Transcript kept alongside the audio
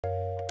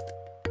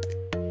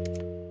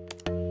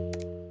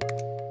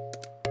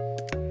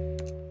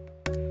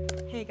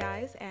Hey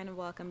guys, and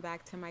welcome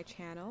back to my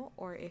channel,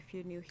 or if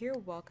you're new here,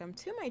 welcome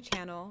to my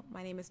channel.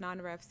 My name is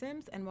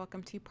NonRevSims, and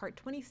welcome to part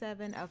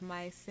 27 of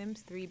my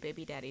Sims 3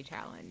 Baby Daddy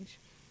Challenge.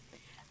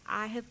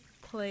 I have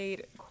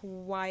played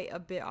quite a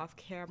bit off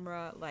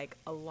camera, like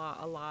a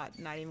lot,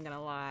 not even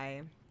gonna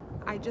lie.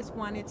 I just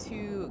wanted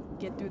to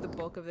get through the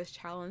bulk of this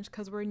challenge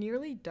because we're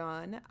nearly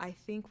done. I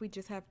think we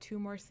just have 2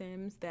 more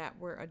Sims that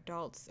were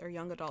adults or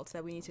young adults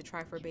that we need to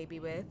try for baby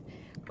with.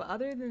 But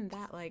other than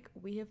that, like,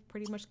 we have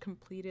pretty much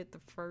completed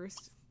the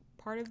first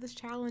part of this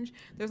challenge.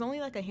 There's only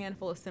like a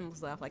handful of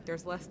Sims left. Like,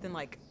 there's less than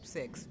like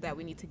 6 that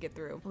we need to get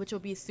through, which will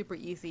be super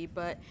easy.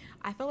 But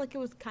I felt like it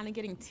was kind of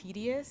getting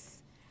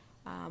tedious.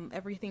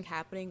 Everything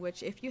happening,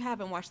 which if you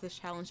haven't watched this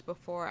challenge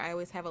before, I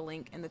always have a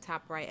link in the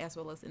top right as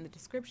well as in the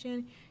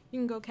description. You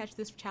can go catch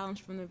this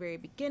challenge from the very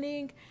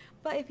beginning,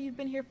 but if you've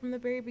been here from the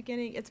very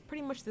beginning, it's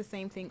pretty much the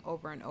same thing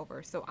over and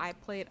over. So I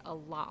played a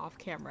lot off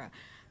camera.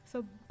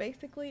 So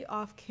basically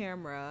off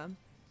camera,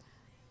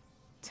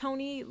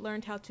 Tony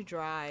learned how to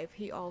drive.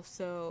 He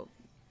also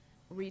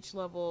reached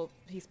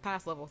he's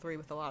past level 3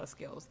 with a lot of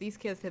skills. These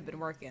kids have been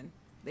working.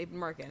 They've been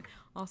working.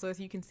 Also, as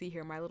you can see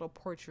here, my little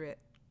portrait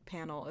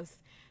panel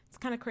it's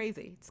kind of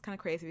crazy. It's kind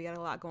of crazy. We got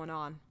a lot going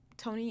on.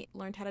 Tony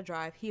learned how to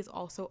drive. He is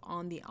also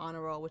on the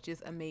honor roll, which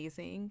is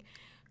amazing.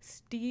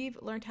 Steve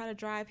learned how to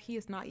drive. He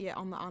is not yet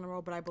on the honor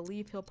roll, but I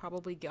believe he'll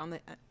probably get on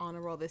the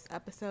honor roll this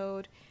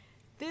episode.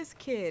 This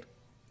kid,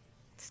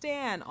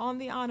 Stan, on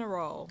the honor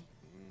roll.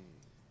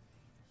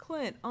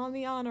 Clint on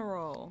the honor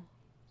roll.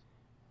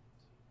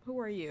 Who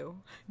are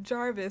you?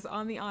 Jarvis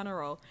on the honor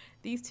roll.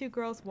 These 2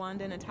 girls,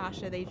 Wanda and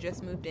Natasha, they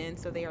just moved in,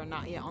 so they are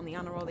not yet on the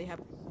honor roll. They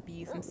have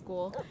B's in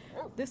school.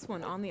 This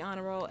one on the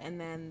honor roll, and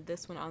then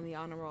this one on the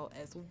honor roll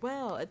as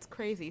well. It's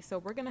crazy. So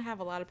we're going to have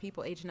a lot of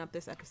people aging up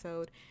this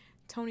episode.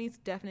 Tony's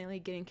definitely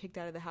getting kicked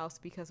out of the house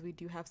because we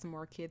do have some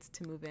more kids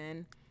to move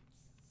in.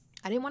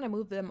 I didn't want to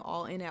move them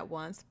all in at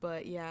once,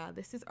 but yeah,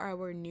 this is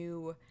our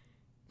new...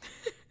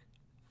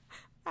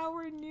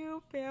 our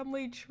new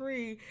family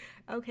tree.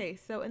 Okay,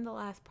 so in the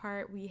last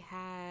part we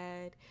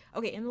had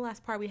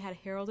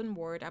Harold and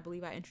Ward. I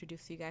believe I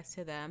introduced you guys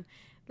to them.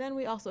 Then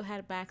we also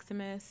had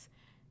Maximus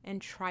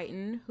and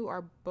Triton, who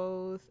are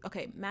both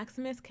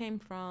Maximus came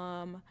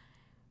from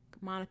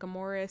Monica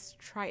Morris,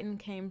 Triton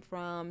came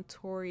from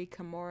Tori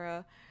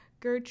Kimura,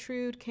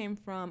 Gertrude came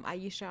from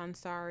Aisha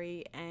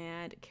Ansari,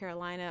 and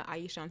Carolina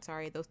Aisha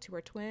Ansari. Those 2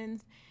 are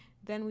twins.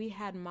 Then we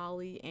had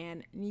Molly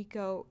and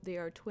Nico. They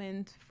are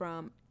twins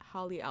from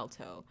Holly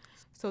Alto.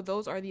 So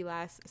those are the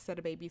last set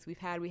of babies we've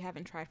had. We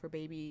haven't tried for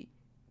baby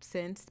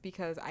since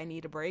because I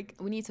need a break.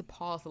 We need to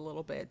pause a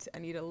little bit. I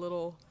need a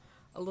little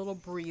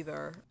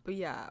breather. But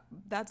yeah,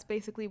 that's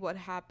basically what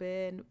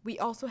happened. We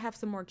also have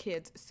some more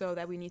kids so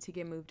that we need to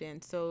get moved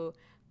in. So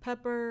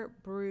Pepper,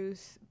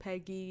 Bruce,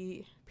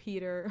 Peggy,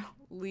 Peter,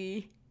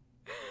 Lee,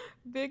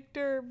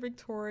 Victor,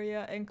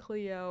 Victoria, and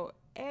Cleo,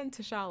 and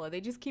Tashala. They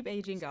just keep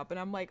aging up, and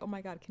I'm like, oh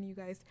my god, can you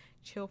guys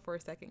chill for a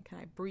second? Can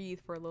I breathe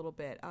for a little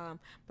bit?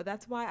 But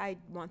that's why I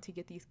want to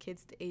get these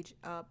kids to age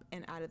up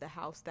and out of the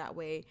house. That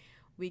way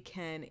we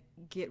can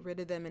get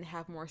rid of them and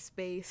have more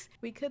space.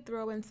 We could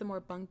throw in some more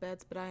bunk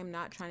beds, but I am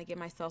not trying to get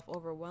myself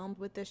overwhelmed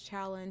with this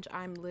challenge.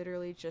 I'm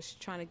literally just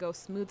trying to go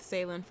smooth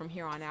sailing from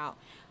here on out.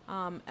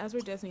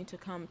 Ezra does need to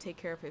come take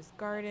care of his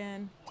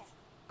garden.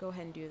 Go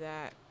ahead and do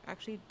that.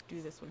 Actually,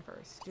 do this one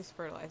first. Just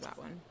fertilize that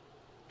one.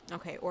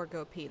 Okay, or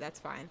go pee, that's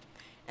fine.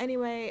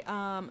 Anyway,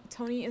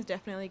 Tony is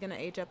definitely going to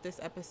age up this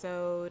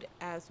episode,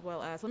 as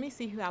well as, let me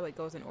see how it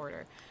goes in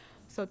order.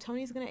 So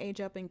Tony's going to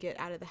age up and get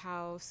out of the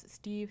house.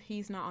 Steve,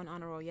 he's not on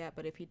honor roll yet,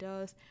 but if he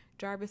does,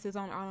 Jarvis is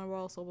on honor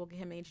roll, so we'll get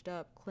him aged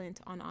up. Clint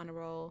on honor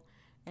roll,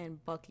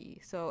 and Bucky.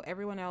 So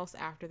everyone else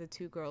after the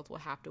 2 girls will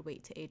have to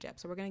wait to age up.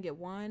 So we're going to get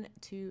 1,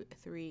 2,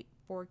 3,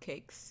 4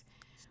 cakes.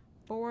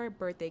 4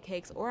 birthday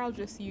cakes, or I'll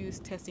just use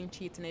testing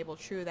cheats enable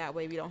true. That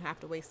way we don't have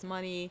to waste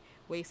money,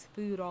 waste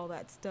food, all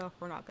that stuff.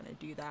 We're not gonna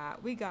do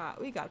that. We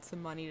got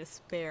some money to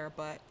spare,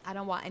 but I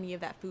don't want any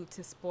of that food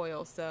to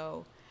spoil,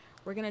 so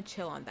we're gonna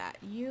chill on that.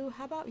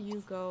 How about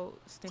you go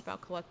sniff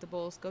out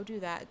collectibles? Go do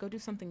that. Go do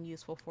something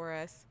useful for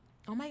us.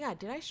 Oh my god,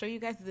 did I show you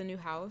guys the new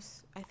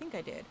house? I think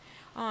I did.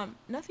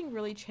 Nothing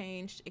really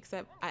changed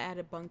except I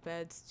added bunk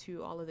beds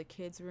to all of the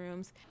kids'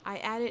 rooms. I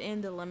added in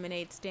the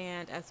lemonade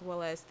stand as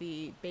well as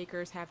the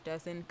baker's half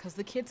dozen because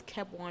the kids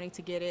kept wanting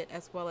to get it,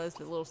 as well as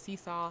the little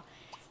seesaw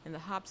and the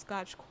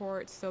hopscotch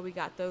court. So we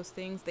got those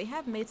things. They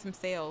have made some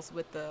sales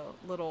with the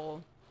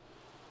little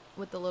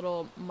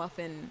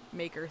muffin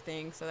maker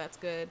thing, so that's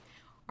good.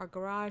 Our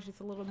garage is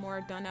a little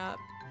more done up.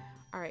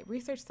 Alright,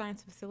 research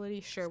science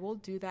facility, sure, we'll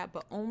do that,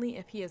 but only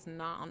if he is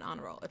not on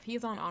honor roll. If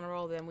he's on honor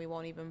roll, then we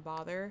won't even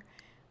bother,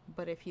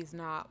 but if he's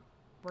not,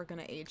 we're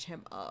gonna age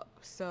him up.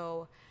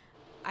 So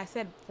I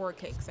said 4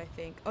 cakes, I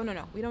think. Oh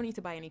no, we don't need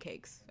to buy any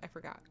cakes. I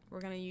forgot.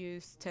 We're gonna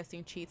use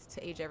testing cheats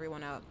to age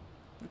everyone up.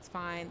 That's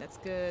fine, that's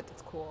good,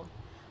 that's cool.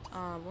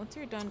 Once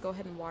you're done, go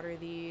ahead and water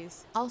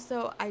these.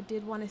 Also, I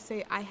did want to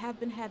say I have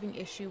been having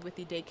issue with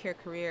the daycare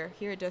career.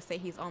 Here it does say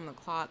he's on the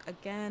clock.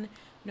 Again,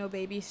 no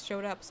babies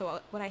showed up, so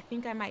what I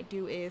think I might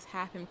do is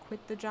have him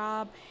quit the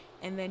job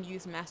and then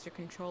use Master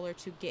Controller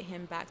to get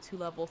him back to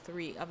level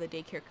 3 of the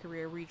daycare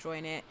career,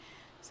 rejoin it,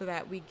 so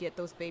that we get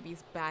those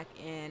babies back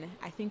in.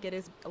 I think it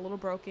is a little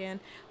broken.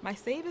 My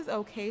save is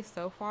okay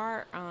so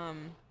far.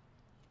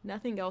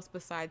 Nothing else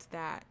besides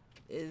that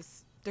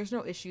is, there's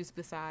no issues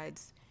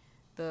besides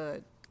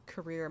the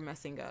career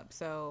messing up.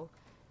 So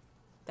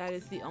that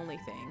is the only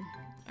thing.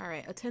 All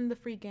right, attend the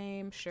free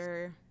game.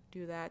 Sure,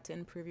 do that to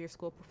improve your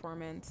school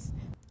performance.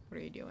 What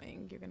are you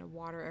doing? You're gonna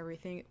water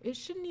everything. It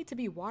shouldn't need to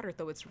be watered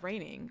though. It's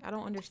raining. I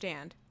don't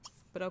understand.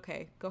 But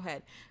okay, go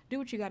ahead. Do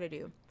what you gotta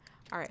do.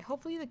 All right,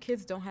 hopefully the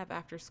kids don't have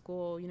after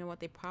school. You know what?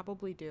 They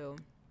probably do.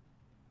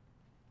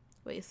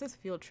 Wait, it says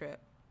field trip.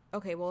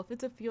 Okay, well, if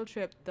it's a field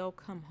trip, they'll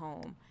come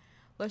home.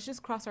 Let's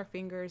just cross our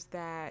fingers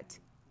that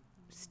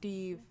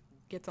Steve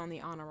gets on the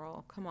honor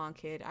roll. Come on,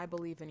 kid. I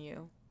believe in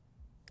you.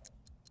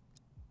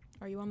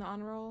 Are you on the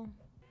honor roll?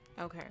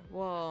 Okay,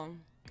 well,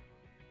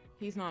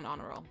 he's not on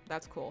honor roll.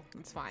 That's cool.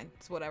 That's fine.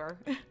 It's whatever.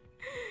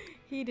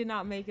 He did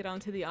not make it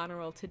onto the honor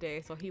roll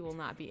today, so he will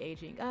not be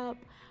aging up.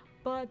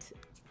 But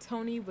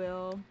Tony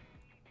will.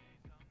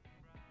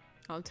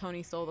 Oh,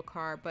 Tony stole the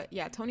car. But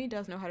yeah, Tony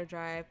does know how to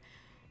drive.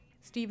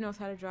 Steve knows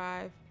how to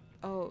drive.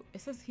 Oh, it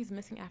says he's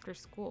missing after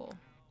school.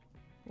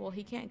 Well,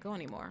 he can't go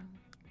anymore.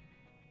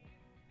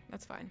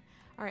 That's fine.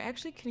 All right,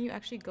 actually, can you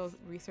actually go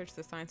research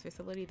the science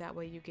facility? That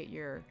way you get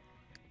your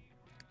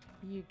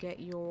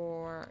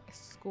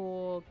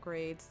school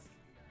grades,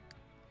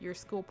 your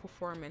school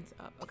performance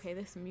up. Okay,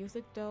 this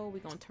music though, we're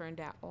gonna turn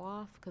that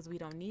off because we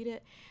don't need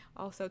it.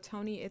 Also,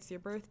 Tony, it's your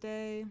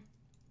birthday.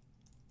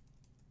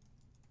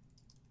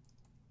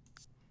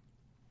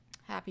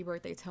 Happy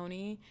birthday,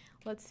 Tony.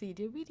 Let's see,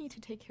 did we need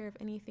to take care of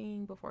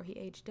anything before he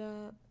aged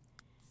up?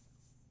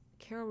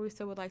 Carol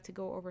Russo would like to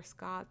go over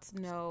Scott's.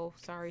 No,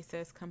 sorry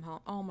sis, come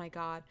home. Oh my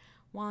god.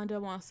 Wanda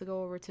wants to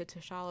go over to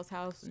T'Challa's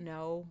house.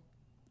 No.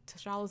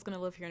 T'Challa's gonna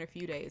live here in a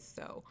few days,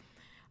 so.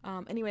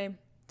 Anyway,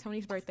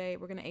 Tony's birthday,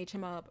 we're gonna age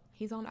him up.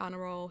 He's on honor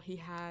roll. He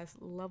has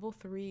level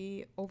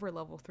 3, over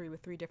level 3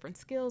 with 3 different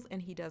skills,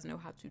 and he does know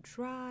how to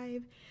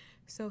drive.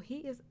 So he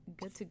is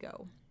good to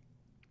go.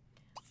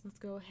 Let's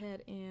go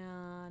ahead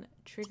and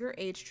trigger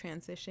age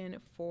transition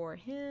for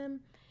him.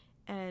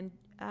 And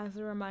as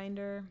a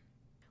reminder,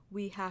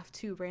 we have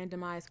to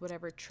randomize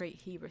whatever trait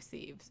he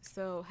receives.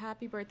 So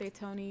happy birthday,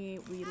 Tony.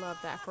 We love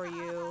that for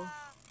you.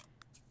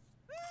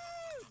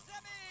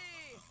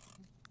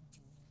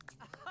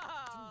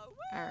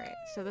 All right,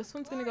 so this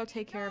one's gonna go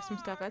take care of some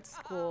stuff at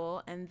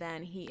school, and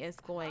then he is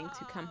going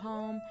to come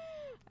home.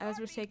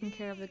 Ezra's taking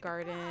care of the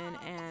garden,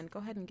 and go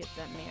ahead and get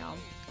that mail.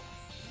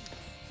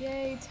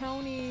 Yay,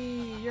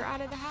 Tony, you're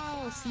out of the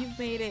house. You've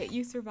made it,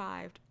 you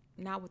survived.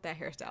 Not with that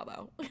hairstyle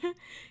though.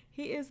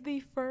 He is the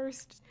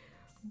first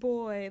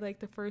boy, like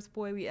the first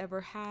boy we ever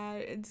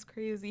had. It's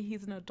crazy.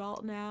 He's an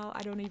adult now.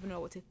 I don't even know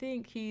what to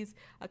think. He's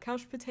a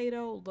couch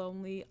potato,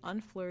 lonely,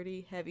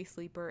 unflirty, heavy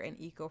sleeper, and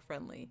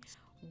eco-friendly.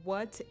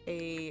 What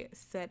a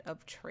set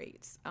of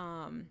traits.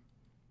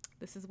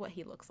 This is what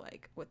he looks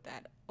like with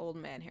that old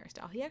man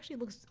hairstyle. He actually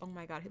looks, oh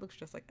my god, he looks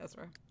just like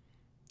Ezra.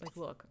 Like,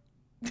 look.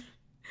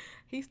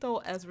 He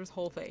stole Ezra's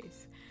whole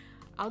face.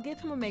 I'll give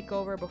him a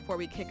makeover before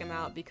we kick him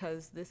out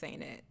because this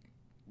ain't it.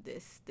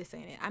 This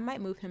ain't it. I might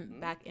move him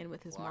back in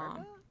with his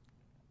mom.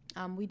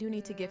 We do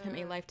need to give him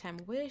a lifetime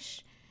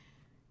wish,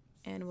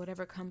 and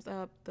whatever comes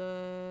up,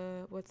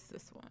 what's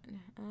this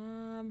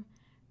one?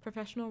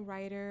 Professional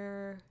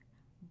writer,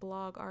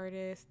 blog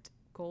artist,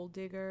 gold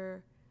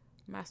digger,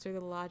 master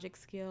the logic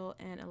skill,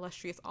 and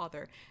illustrious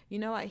author. You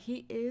know what?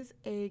 He is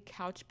a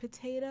couch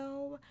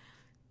potato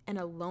and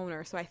a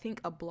loner, so I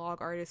think a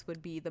blog artist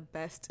would be the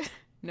best.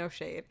 No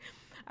shade.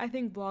 I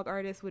think blog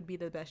artist would be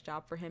the best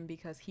job for him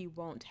because he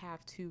won't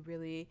have to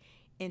really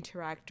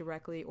interact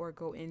directly or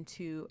go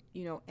into,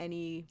 you know,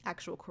 any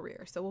actual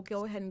career. So we'll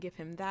go ahead and give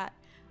him that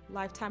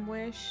lifetime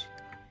wish.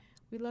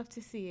 We love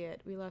to see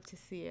it. We love to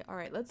see it. All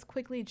right, let's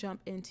quickly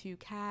jump into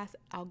Cass.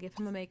 I'll give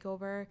him a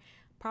makeover.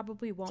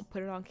 Probably won't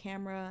put it on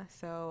camera,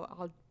 so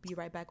I'll be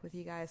right back with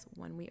you guys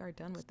when we are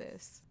done with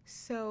this.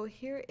 So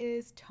here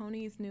is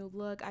Tony's new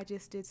look. I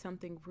just did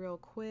something real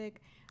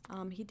quick.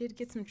 He did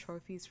get some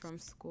trophies from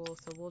school,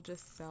 so we'll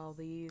just sell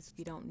these.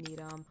 We don't need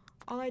them.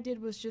 All I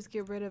did was just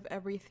get rid of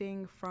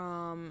everything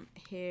from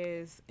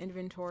his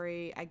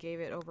inventory. I gave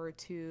it over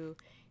to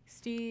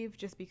Steve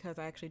just because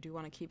I actually do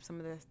want to keep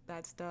some of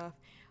that stuff.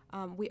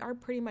 We are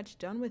pretty much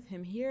done with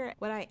him here.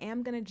 What I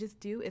am gonna just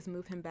do is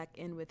move him back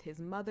in with his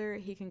mother.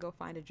 He can go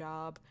find a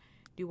job,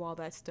 do all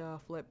that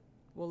stuff.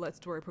 We'll let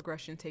story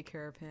progression take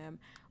care of him.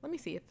 Let me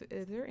see,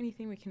 is there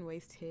anything we can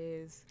waste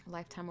his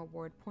lifetime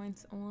award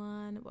points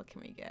on? What can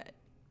we get?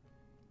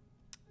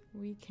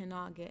 We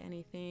cannot get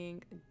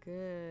anything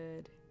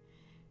good.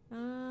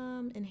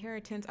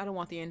 Inheritance. I don't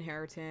want the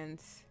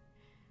inheritance.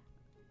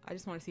 I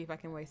just want to see if I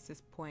can waste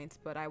his points,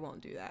 but I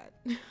won't do that.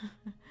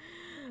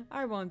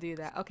 I won't do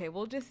that. Okay,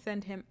 we'll just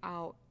send him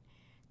out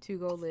to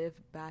go live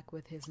back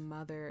with his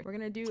mother. We're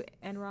gonna do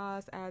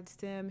NROS add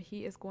stim.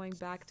 He is going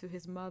back to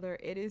his mother.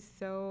 It is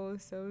so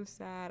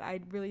sad. I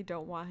really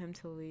don't want him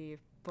to leave,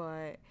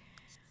 but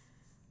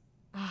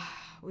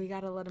we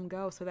gotta let him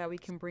go so that we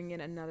can bring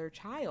in another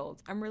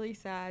child. I'm really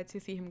sad to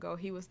see him go.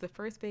 He was the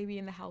first baby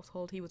in the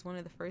household. He was one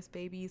of the first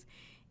babies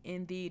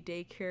in the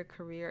daycare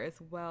career as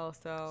well.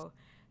 So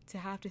to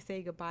have to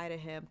say goodbye to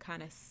him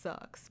kind of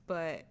sucks.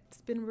 But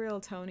it's been real,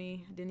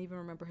 Tony. I didn't even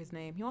remember his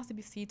name. He wants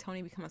to see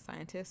Tony become a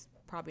scientist.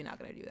 Probably not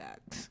gonna do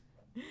that.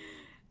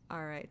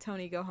 All right,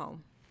 Tony, go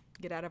home.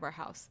 Get out of our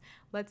house.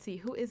 Let's see,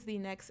 who is the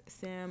next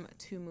sim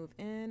to move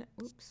in?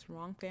 Oops,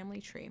 wrong family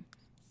tree.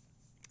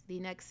 The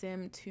next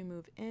sim to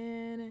move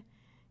in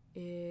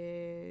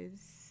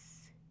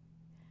is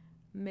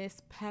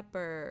Miss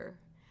Pepper.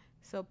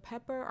 So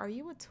Pepper, are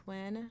you a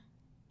twin?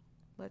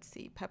 Let's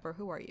see, Pepper,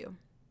 who are you?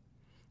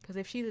 Because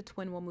if she's a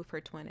twin, we'll move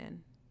her twin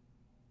in.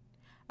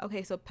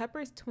 Okay, so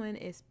Pepper's twin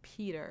is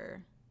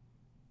Peter.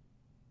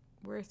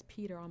 Where's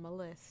Peter on my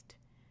list?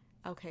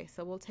 Okay,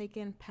 so we'll take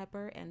in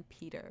Pepper and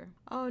Peter.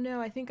 Oh no,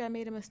 I think I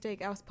made a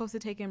mistake. I was supposed to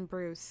take in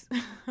Bruce.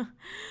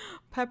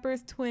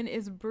 Pepper's twin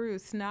is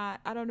Bruce, not,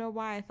 I don't know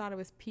why I thought it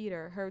was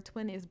Peter. Her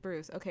twin is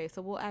Bruce. Okay,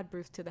 so we'll add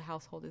Bruce to the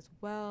household as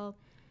well.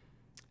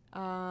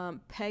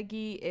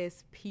 Peggy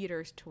is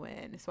Peter's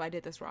twin. So I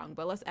did this wrong,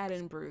 but let's add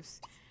in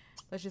Bruce.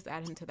 Let's just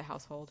add him to the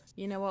household.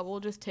 You know what?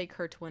 We'll just take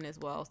her twin as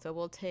well. So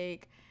we'll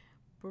take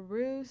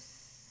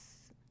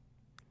Bruce.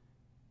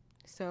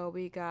 So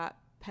we got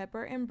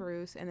Pepper and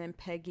Bruce, and then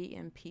Peggy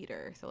and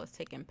Peter. So let's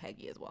take in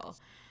Peggy as well.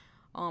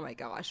 Oh my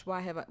gosh,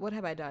 what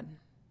have I done?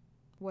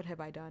 What have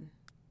I done?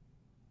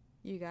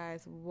 You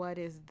guys, what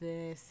is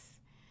this?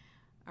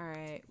 All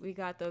right, we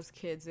got those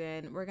kids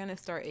in. We're gonna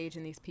start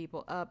aging these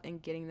people up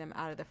and getting them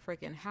out of the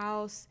freaking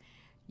house.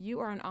 You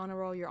are on honor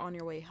roll. You're on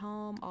your way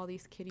home. All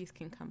these kitties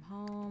can come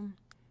home.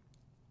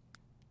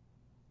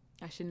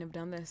 I shouldn't have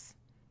done this.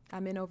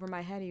 I'm in over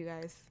my head, you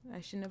guys.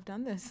 I shouldn't have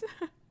done this.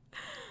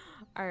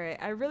 All right,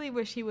 I really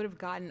wish he would have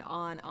gotten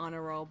on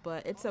honor roll,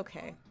 but it's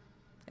okay.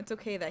 It's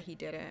okay that he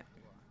didn't.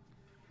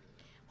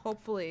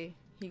 Hopefully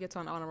he gets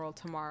on honor roll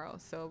tomorrow,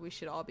 so we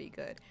should all be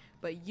good.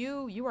 But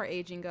you are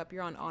aging up.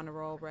 You're on honor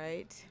roll,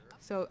 right?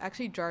 So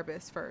actually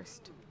Jarvis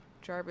first.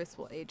 Jarvis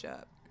will age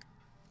up.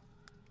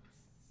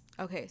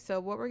 Okay, so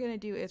what we're gonna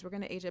do is we're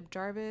gonna age up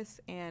Jarvis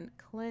and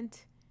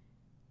Clint.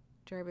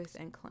 Jarvis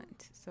and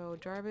Clint. So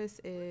Jarvis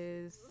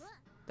is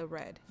the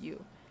red,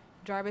 you.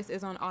 Jarvis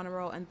is on honor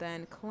roll, and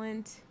then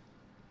Clint.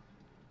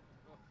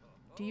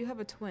 Do you have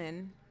a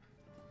twin?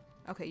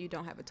 Okay, you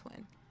don't have a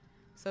twin.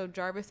 So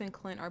Jarvis and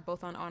Clint are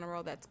both on honor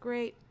roll. That's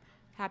great.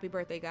 Happy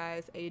birthday,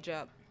 guys. Age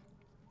up.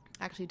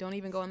 Actually, don't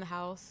even go in the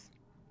house.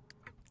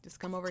 Just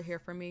come over here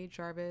for me,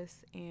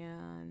 Jarvis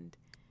and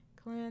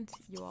Clint.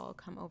 You all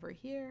come over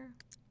here.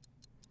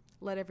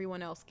 Let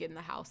everyone else get in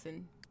the house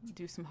and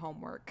do some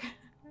homework.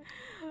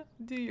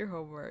 Do your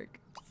homework.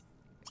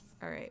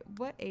 All right,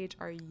 what age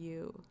are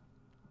you?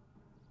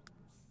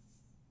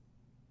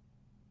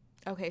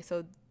 Okay,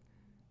 so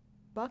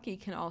Bucky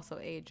can also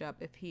age up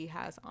if he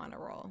has honor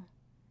roll.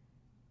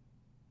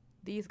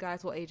 These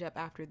guys will age up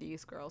after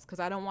these girls because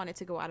I don't want it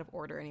to go out of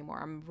order anymore.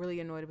 I'm really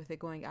annoyed with it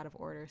going out of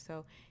order.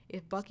 So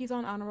if Bucky's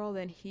on honor roll,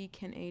 then he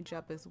can age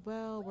up as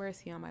well. Where is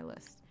he on my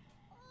list?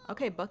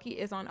 Okay, Bucky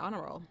is on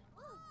honor roll.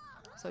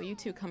 So you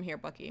two come here,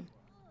 Bucky.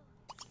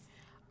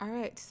 All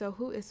right, so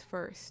who is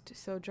first?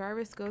 So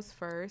Jarvis goes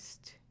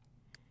first.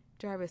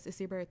 Jarvis, it's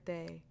your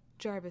birthday.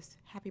 Jarvis,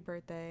 happy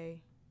birthday.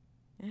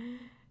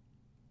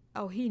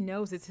 Oh, he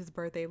knows it's his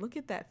birthday. Look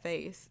at that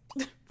face.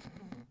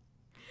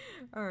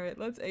 All right,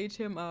 let's age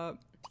him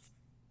up.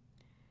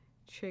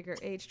 Trigger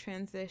age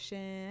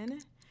transition.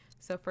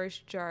 So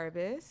first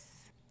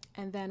Jarvis.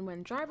 And then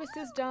when Jarvis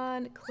is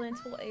done,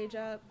 Clint will age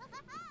up.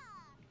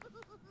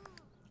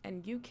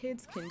 And you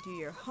kids can do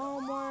your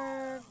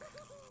homework.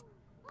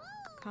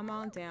 Come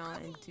on down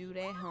and do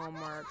their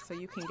homework so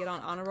you can get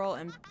on honor roll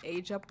and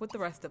age up with the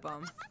rest of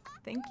them.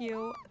 Thank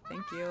you.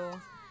 Thank you.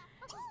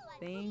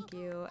 Thank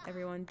you.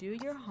 Everyone, do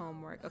your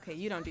homework. Okay,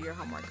 you don't do your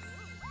homework.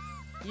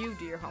 You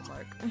do your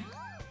homework.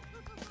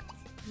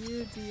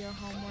 You do your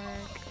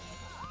homework.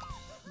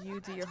 You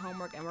do your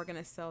homework, and we're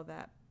gonna sell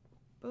that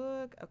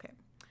book. Okay.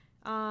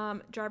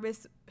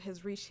 Jarvis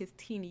has reached his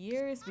teen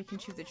years. We can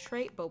choose a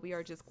trait, but we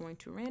are just going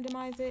to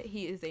randomize it.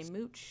 He is a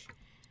mooch.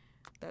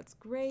 That's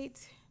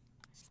great.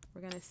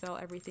 We're gonna sell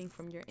everything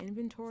from your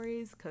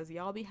inventories because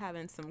y'all be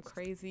having some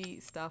crazy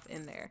stuff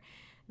in there.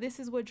 This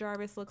is what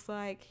Jarvis looks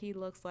like. He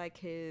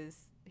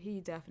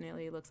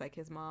definitely looks like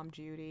his mom,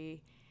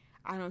 Judy.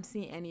 I don't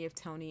see any of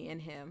Tony in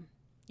him.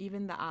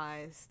 Even the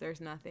eyes,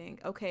 there's nothing.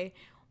 Okay,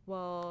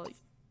 well,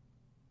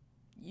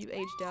 you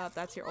aged up.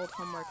 That's your old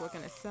homework. We're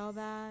gonna sell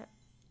that.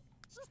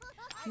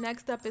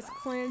 Next up is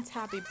Clint.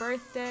 Happy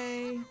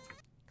birthday.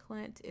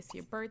 Clint, it's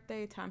your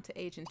birthday. Time to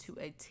age into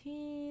a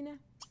teen.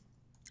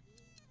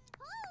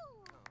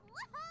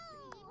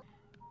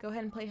 Go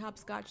ahead and play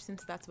hopscotch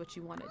since that's what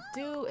you want to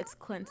do. It's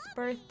Clint's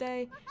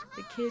birthday.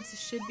 The kids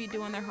should be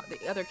doing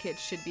the other kids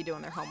should be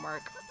doing their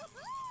homework.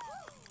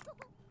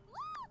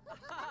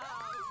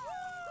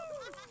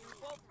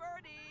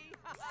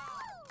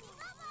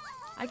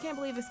 I can't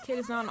believe this kid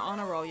is not on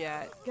honor roll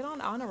yet. Get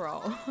on honor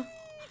roll.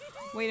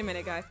 Wait a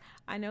minute, guys.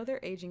 I know they're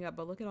aging up,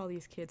 but look at all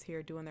these kids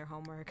here doing their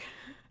homework.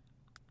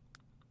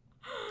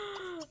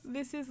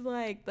 This is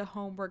like the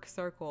homework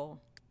circle.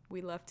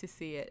 We love to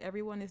see it.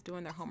 Everyone is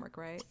doing their homework,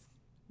 right?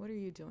 What are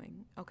you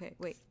doing? Okay,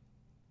 wait.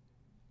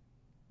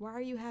 Why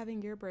are you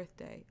having your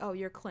birthday? Oh,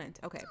 you're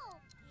Clint. Okay.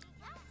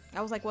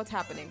 I was like, what's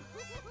happening?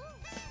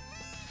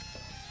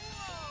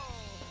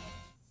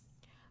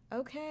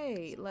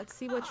 Okay, let's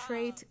see what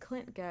trait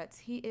Clint gets.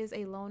 He is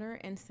a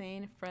loner,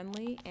 insane,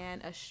 friendly,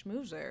 and a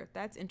schmoozer.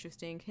 That's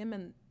interesting. Him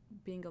and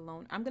being a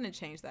loner. I'm going to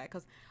change that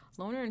because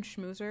loner and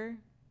schmoozer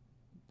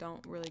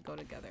don't really go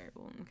together.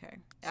 Okay.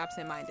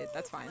 Absent-minded.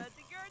 That's fine.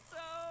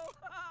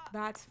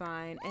 That's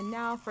fine. And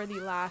now for the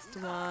last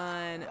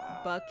one,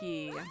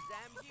 Bucky.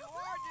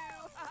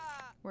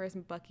 Where's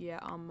Bucky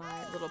at on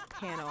my little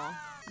panel?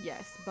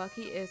 Yes,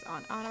 Bucky is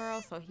on honor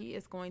roll, so he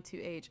is going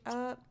to age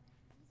up.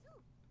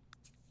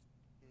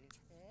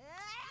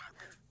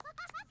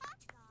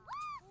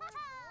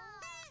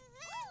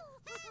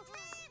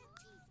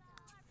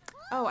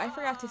 Oh, I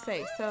forgot to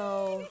say,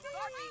 so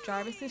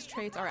Jarvis's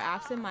traits are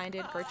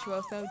absent-minded,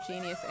 virtuoso,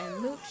 genius,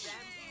 and mooch.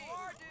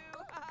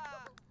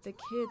 The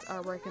kids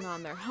are working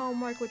on their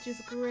homework, which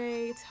is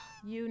great.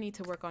 You need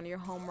to work on your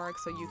homework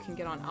so you can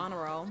get on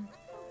honor roll.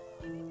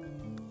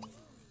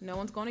 No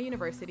one's going to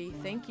university.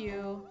 Thank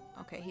you.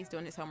 Okay, he's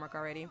doing his homework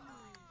already.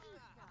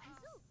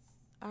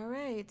 All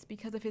right,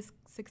 because of his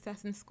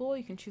success in school,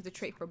 you can choose a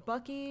trait for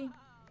Bucky.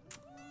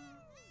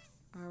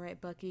 All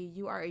right, Bucky,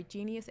 you are a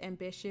genius,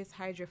 ambitious,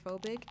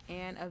 hydrophobic,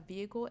 and a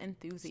vehicle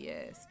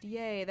enthusiast.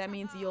 Yay, that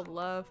means you'll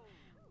love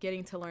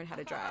getting to learn how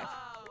to drive.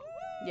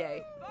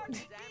 Yay.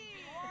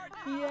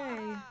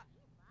 Yay.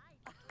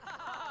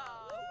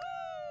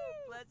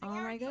 Oh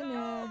my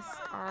goodness,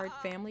 our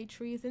family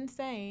tree is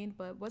insane,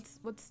 but what's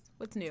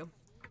new?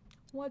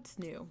 What's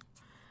new?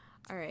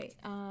 All right,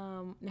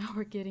 now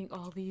we're getting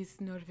all these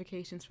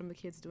notifications from the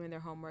kids doing their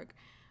homework.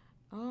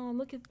 Oh,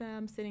 look at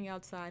them sitting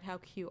outside. How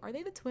cute. Are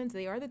they the twins?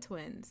 They are the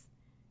twins.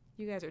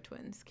 You guys are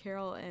twins.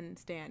 Carol and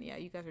Stan. Yeah,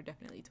 you guys are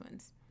definitely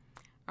twins.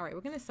 All right,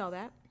 we're going to sell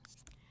that.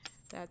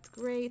 That's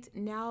great.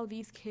 Now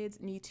these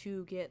kids need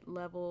to get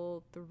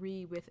level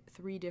 3 with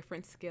 3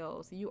 different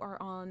skills. You are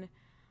on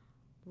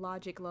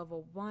logic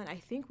level 1. I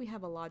think we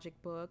have a logic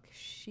book.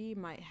 She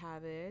might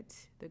have it.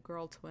 The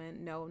girl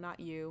twin. No, not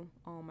you.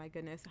 Oh my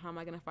goodness. How am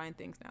I going to find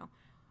things now?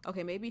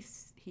 Okay, maybe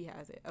he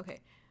has it. Okay,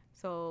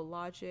 so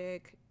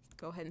logic.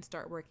 Go ahead and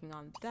start working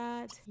on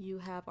that. You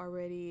have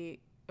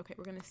already, okay,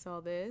 we're gonna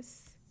sell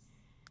this.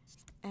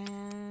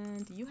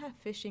 And you have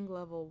fishing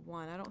level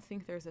 1. I don't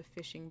think there's a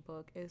fishing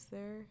book, is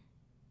there?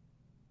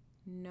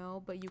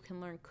 No, but you can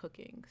learn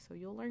cooking. So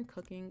you'll learn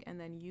cooking and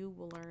then you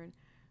will learn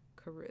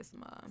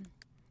charisma.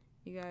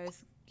 You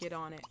guys get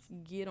on it,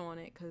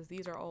 because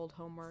these are old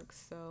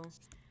homeworks, so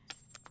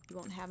you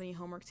won't have any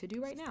homework to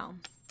do right now.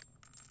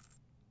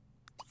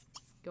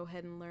 Go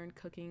ahead and learn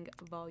cooking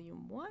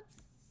volume 1.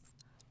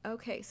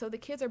 Okay, so the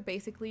kids are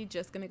basically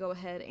just going to go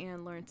ahead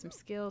and learn some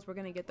skills. We're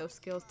going to get those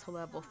skills to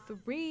level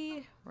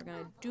 3. We're going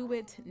to do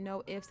it.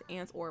 No ifs,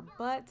 ands, or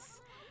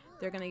buts.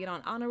 They're going to get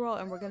on honor roll,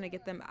 and we're going to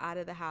get them out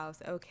of the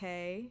house,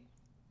 okay?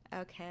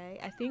 Okay.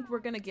 I think we're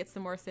going to get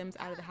some more Sims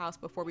out of the house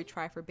before we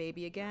try for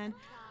baby again,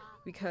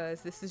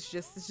 because this is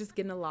just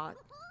getting a lot.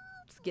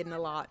 It's getting a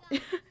lot.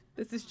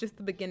 This is just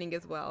the beginning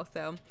as well.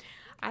 So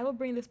I will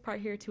bring this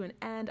part here to an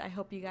end. I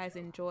hope you guys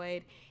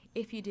enjoyed.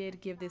 If you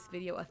did, give this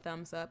video a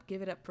thumbs up.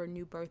 Give it up for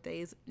new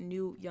birthdays,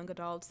 new young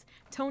adults,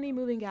 Tony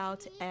moving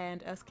out,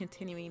 and us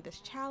continuing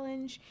this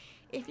challenge.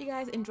 If you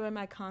guys enjoy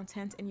my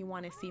content and you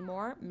want to see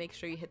more, make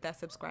sure you hit that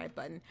subscribe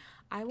button.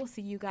 I will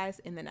see you guys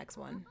in the next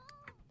one.